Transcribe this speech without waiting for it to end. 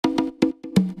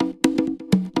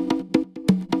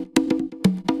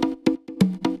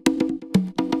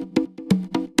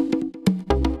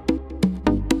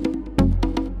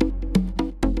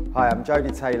Hi, I'm Jody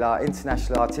Taylor,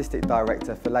 International Artistic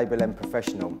Director for LABEL.M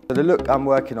Professional. So the look I'm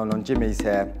working on Jimmy's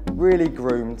hair, really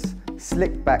groomed,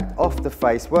 slicked back off the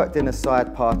face, worked in a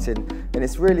side parting, and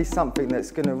it's really something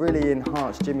that's going to really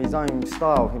enhance Jimmy's own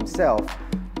style himself.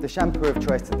 The shampoo of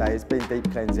choice today has been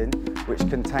Deep Cleansing, which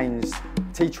contains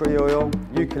tea tree oil,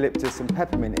 eucalyptus and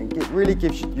peppermint, and it really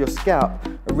gives your scalp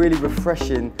a really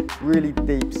refreshing, really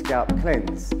deep scalp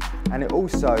cleanse. And it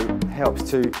also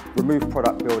helps to remove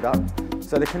product build-up.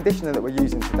 So the conditioner that we're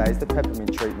using today is the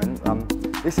peppermint treatment.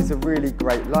 This is a really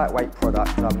great lightweight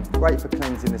product, great for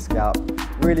cleansing the scalp,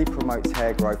 really promotes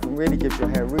hair growth and really gives your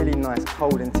hair a really nice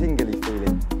cold and tingly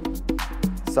feeling.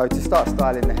 So to start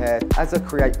styling the hair, as a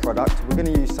Create product, we're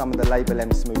going to use some of the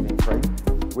LABEL.M smoothing cream,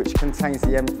 which contains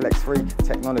the M-Flex Free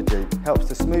technology. Helps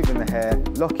to smoothen the hair,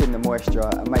 lock in the moisture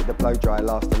and make the blow dry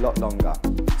last a lot longer.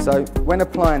 So when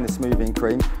applying the smoothing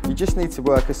cream, you just need to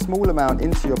work a small amount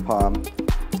into your palm,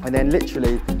 and then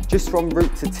literally just from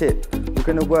root to tip, we're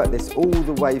going to work this all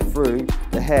the way through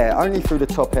the hair, only through the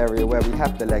top area where we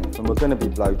have the length, and we're going to be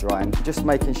blow drying, just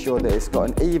making sure that it's got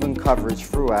an even coverage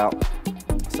throughout.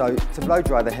 So to blow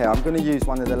dry the hair, I'm going to use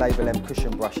one of the LABEL.M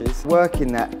cushion brushes,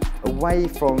 working that away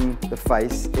from the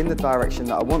face in the direction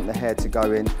that I want the hair to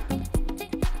go in.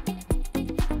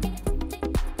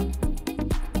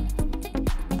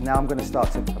 Now I'm going to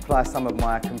start to apply some of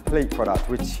my complete product,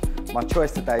 which my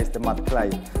choice today is the mud clay.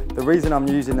 The reason I'm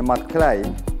using the mud clay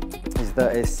is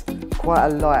that it's quite a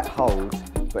light hold,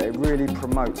 but it really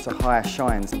promotes a higher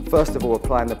shine. First of all,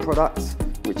 applying the products,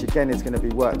 which again is going to be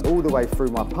worked all the way through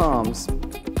my palms,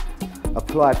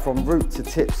 applied from root to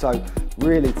tip. So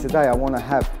really today I want to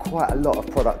have quite a lot of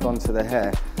product onto the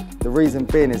hair. The reason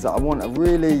being is that I want a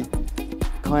really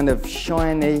kind of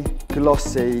shiny,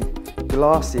 glossy,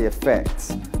 glassy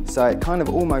effect. So it kind of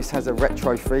almost has a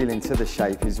retro feeling to the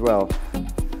shape as well.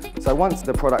 So once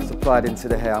the product's applied into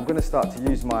the hair, I'm going to start to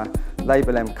use my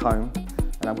LABEL.M comb,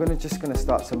 and I'm just going to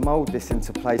start to mould this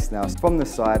into place now. From the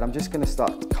side, I'm just going to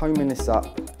start combing this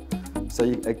up. So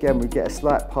again, we get a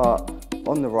slight part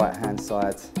on the right hand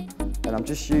side, and I'm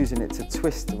just using it to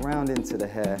twist around into the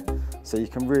hair, so you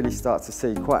can really start to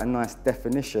see quite a nice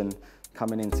definition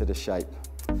coming into the shape.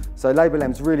 So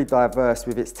LABEL.M's really diverse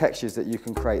with its textures that you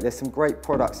can create. There's some great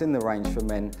products in the range for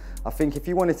men. I think if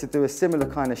you wanted to do a similar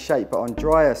kind of shape but on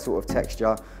drier sort of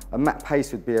texture, a matte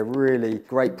paste would be a really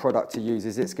great product to use,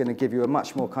 as it's going to give you a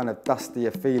much more kind of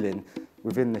dustier feeling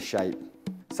within the shape.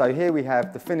 So here we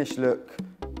have the finished look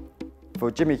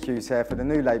for Jimmy Q's hair for the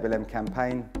new LABEL.M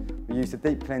campaign. We used the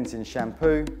Deep Cleansing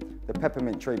shampoo, the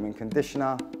peppermint treatment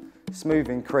conditioner,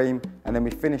 smoothing cream, and then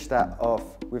we finished that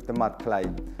off with the mud clay.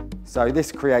 So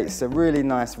this creates a really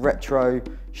nice retro,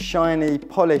 shiny,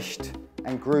 polished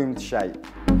and groomed shape.